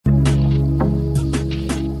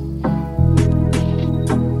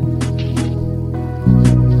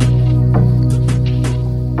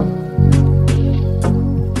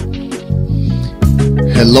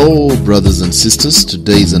Hello, brothers and sisters.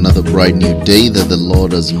 Today is another bright new day that the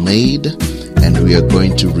Lord has made, and we are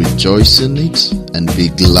going to rejoice in it and be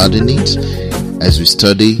glad in it as we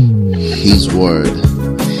study His Word.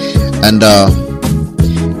 And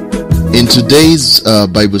in today's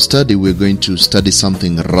Bible study, we're going to study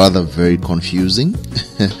something rather very confusing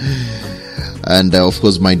and of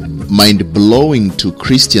course mind-blowing to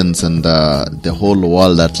Christians and the whole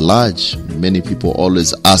world at large. Many people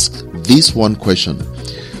always ask this one question: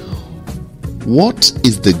 what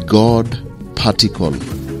is the God particle?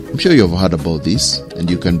 I'm sure you've heard about this, and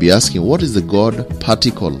you can be asking, what is the God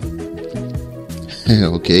particle?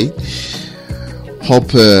 Okay,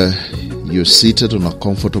 hope you're seated on a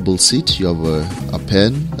comfortable seat. You have a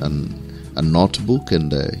pen and a notebook,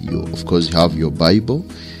 and you of course have your Bible,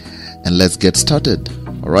 and let's get started.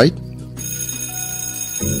 All right.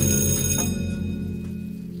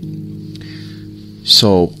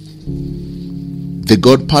 So the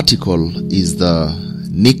God particle is the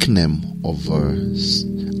nickname of a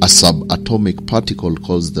subatomic particle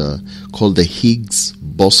called the Higgs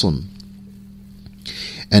Boson.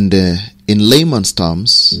 And in layman's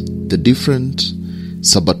terms, the different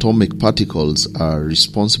subatomic particles are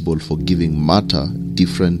responsible for giving matter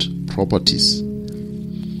different properties.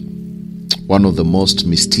 One of the most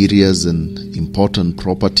mysterious and important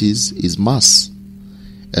properties is mass.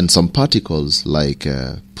 And some particles like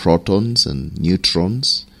protons and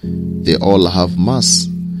neutrons, they all have mass,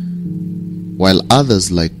 while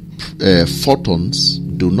others like photons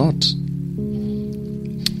do not.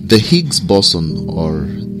 The Higgs boson, or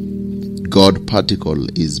God particle,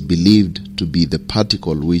 is believed to be the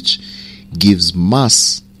particle which gives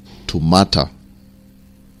mass to matter.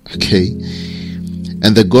 Okay?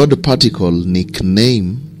 And the God particle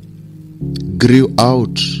nickname grew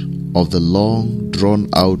out of the long drawn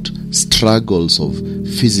out struggles of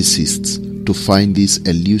physicists to find this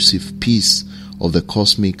elusive piece of the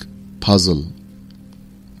cosmic puzzle.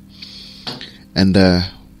 And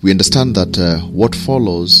we understand that what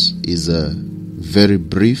follows is a very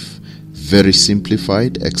brief, very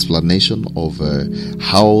simplified explanation of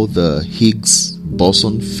how the Higgs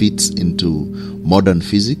boson fits into modern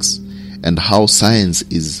physics and how science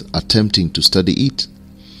is attempting to study it.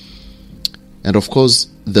 And of course,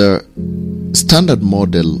 the standard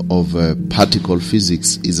model of particle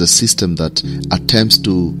physics is a system that attempts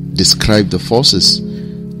to describe the forces,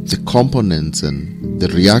 the components, and the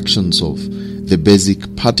reactions of the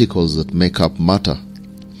basic particles that make up matter.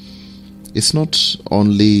 It's not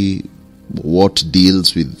only what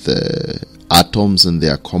deals with atoms and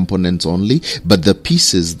their components only, but the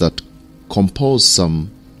pieces that compose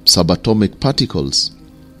some subatomic particles.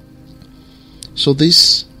 So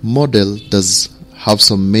this model does have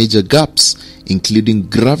some major gaps, including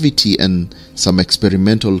gravity and some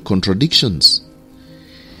experimental contradictions.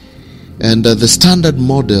 And the standard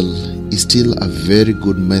model is still a very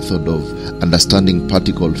good method of understanding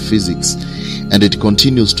particle physics, and it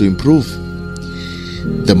continues to improve.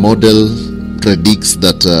 The model predicts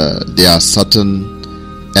that there are certain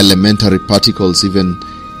elementary particles even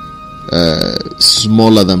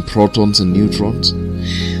smaller than protons and neutrons.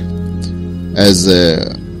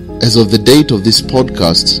 As of the date of this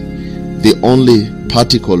podcast, the only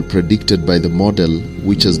particle predicted by the model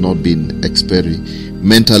which has not been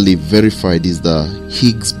experimentally verified is the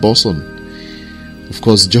Higgs boson, of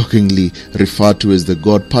course jokingly referred to as the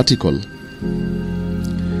God particle.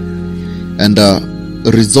 And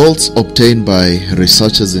results obtained by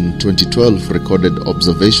researchers in 2012 recorded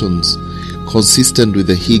observations consistent with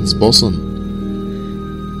the Higgs boson.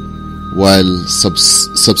 While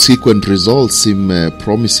subsequent results seem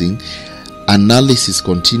promising, analysis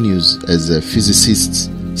continues as physicists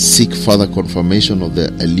seek further confirmation of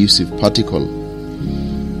the elusive particle.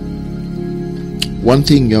 One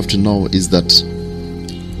thing you have to know is that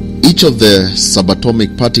each of the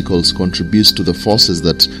subatomic particles contributes to the forces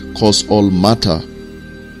that cause all matter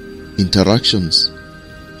interactions.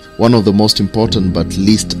 One of the most important but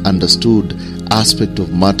least understood aspect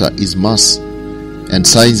of matter is mass. And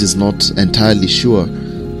science is not entirely sure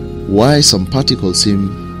why some particles seem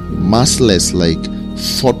massless like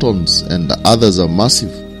photons and others are massive.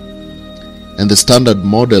 And the standard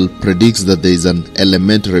model predicts that there is an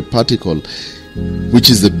elementary particle, which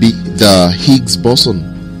is the Higgs boson,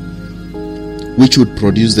 which would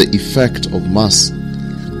produce the effect of mass.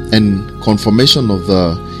 And confirmation of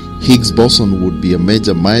the Higgs boson would be a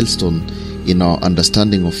major milestone in our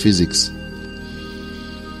understanding of physics.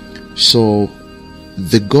 So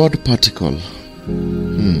the God particle.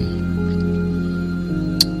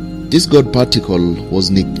 This God particle was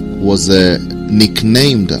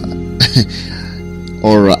nicknamed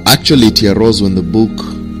or actually it arose when the book,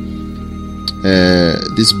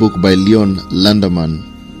 this book by Leon Landerman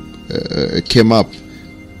came up.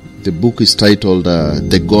 The book is titled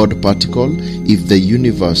The God Particle. If the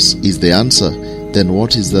universe is the answer, then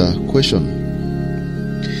what is the question?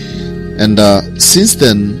 And since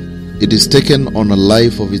then, it is taken on a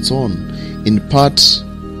life of its own, in part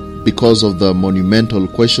because of the monumental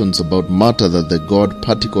questions about matter that the God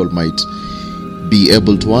particle might be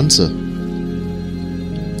able to answer.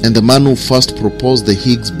 And the man who first proposed the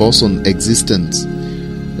Higgs boson existence,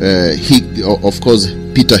 of course,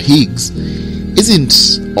 Peter Higgs,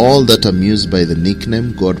 isn't all that amused by the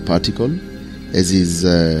nickname God particle, as is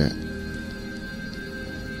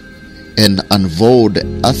an avowed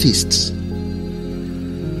atheist.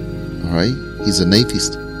 Alright, he's an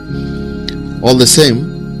atheist. All the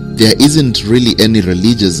same, there isn't really any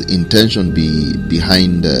religious intention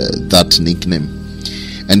behind that nickname.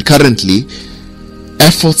 And currently,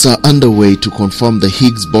 efforts are underway to confirm the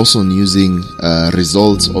Higgs boson using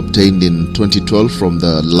results obtained in 2012 from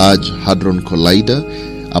the Large Hadron Collider,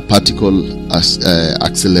 a particle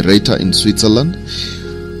accelerator in Switzerland,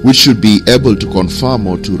 which should be able to confirm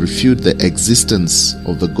or to refute the existence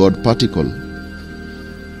of the God particle.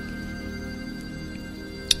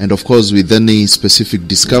 And of course, with any specific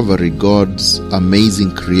discovery, God's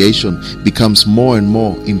amazing creation becomes more and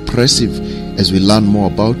more impressive as we learn more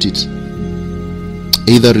about it.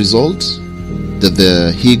 Either result that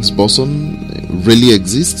the Higgs boson really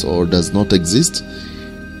exists or does not exist,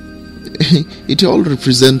 it all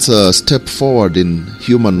represents a step forward in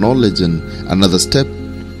human knowledge and another step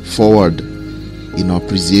forward in our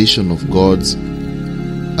appreciation of God's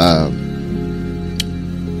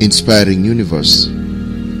inspiring universe.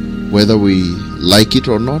 Whether we like it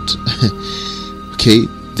or not, okay,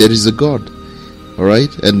 there is a God, all right,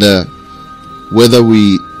 and whether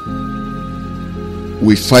we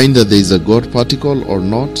find that there is a God particle or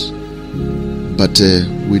not, but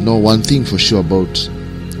we know one thing for sure about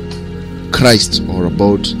Christ, or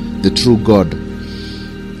about the true God.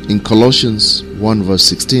 In Colossians 1 verse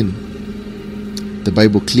 16, the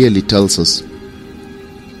Bible clearly tells us,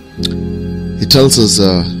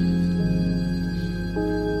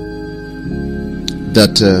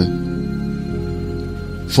 that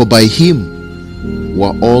for by him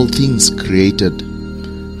were all things created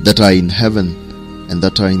that are in heaven and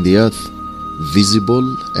that are in the earth,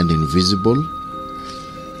 visible and invisible,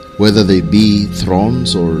 whether they be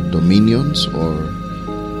thrones or dominions or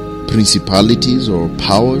principalities or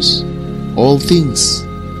powers. All things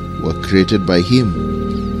were created by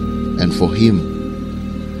him and for him.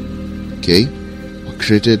 Okay? Were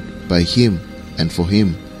created by him and for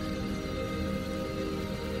him.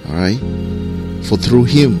 Alright? For through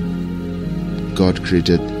him, God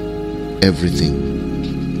created everything.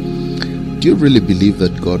 Do you really believe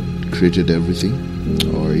that God created everything?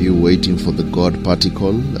 Or are you waiting for the God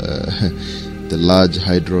particle, the Large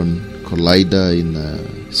Hadron Collider in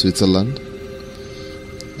Switzerland?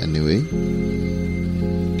 Anyway,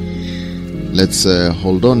 let's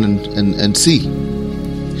hold on and see.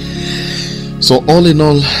 So all in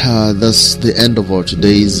all, that's the end of our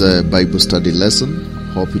today's Bible study lesson.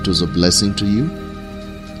 Hope it was a blessing to you,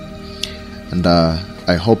 and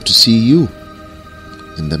I hope to see you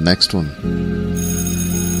in the next one.